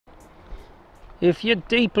If you're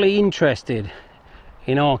deeply interested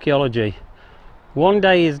in archaeology, one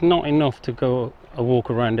day is not enough to go a walk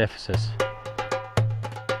around Ephesus.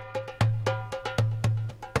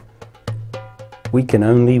 We can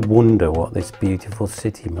only wonder what this beautiful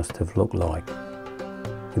city must have looked like,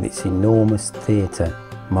 with its enormous theatre,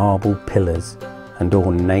 marble pillars and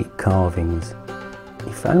ornate carvings.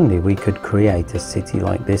 If only we could create a city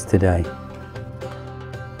like this today.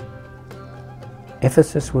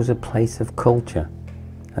 Ephesus was a place of culture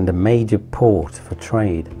and a major port for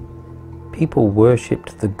trade. People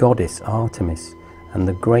worshipped the goddess Artemis, and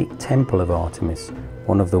the great temple of Artemis,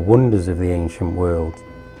 one of the wonders of the ancient world,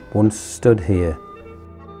 once stood here.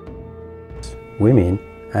 Women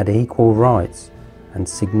had equal rights and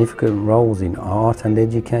significant roles in art and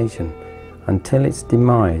education until its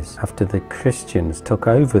demise after the Christians took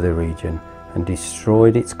over the region and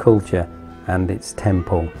destroyed its culture and its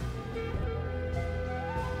temple.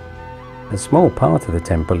 A small part of the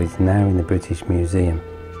temple is now in the British Museum.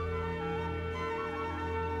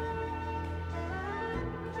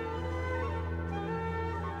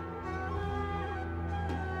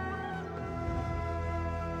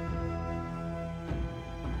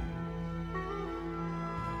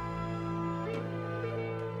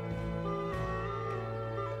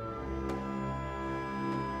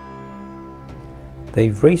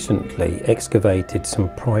 They've recently excavated some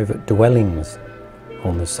private dwellings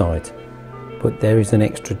on the site, but there is an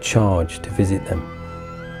extra charge to visit them.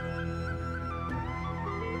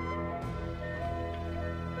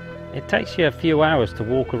 It takes you a few hours to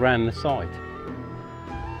walk around the site,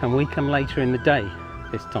 and we come later in the day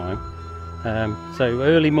this time, so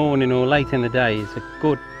early morning or late in the day is a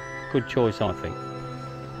good choice, I think.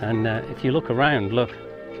 And if you look around, look,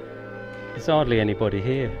 there's hardly anybody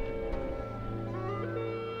here.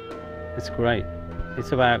 It's great.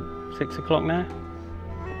 It's about 6 o'clock now.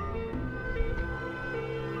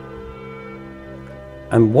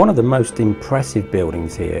 And one of the most impressive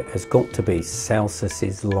buildings here has got to be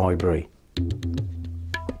Celsus's library.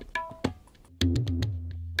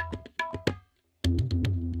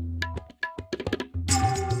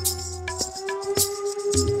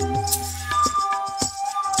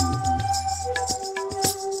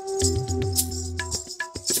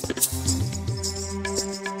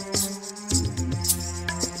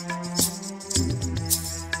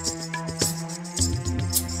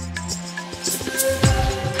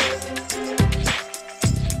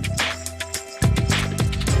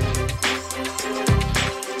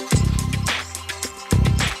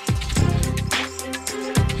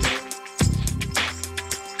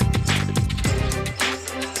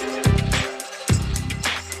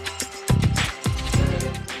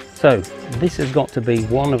 So, this has got to be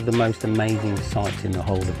one of the most amazing sites in the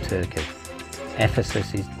whole of Turkey.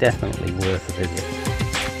 Ephesus is definitely worth a visit.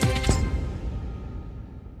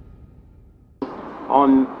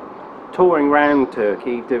 I'm touring around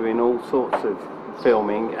Turkey doing all sorts of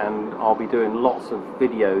filming, and I'll be doing lots of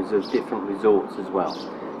videos of different resorts as well.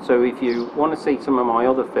 So if you want to see some of my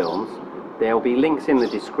other films, there'll be links in the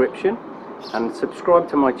description, and subscribe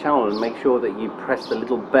to my channel and make sure that you press the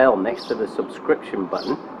little bell next to the subscription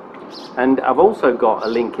button. And I've also got a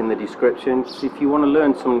link in the description if you want to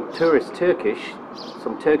learn some tourist Turkish,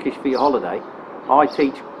 some Turkish for your holiday. I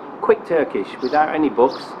teach quick Turkish without any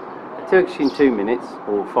books, Turkish in 2 minutes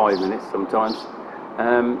or 5 minutes sometimes.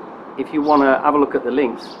 If you want to have a look at the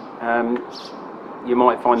links, you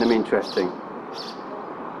might find them interesting.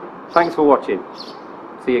 Thanks for watching.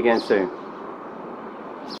 See you again soon.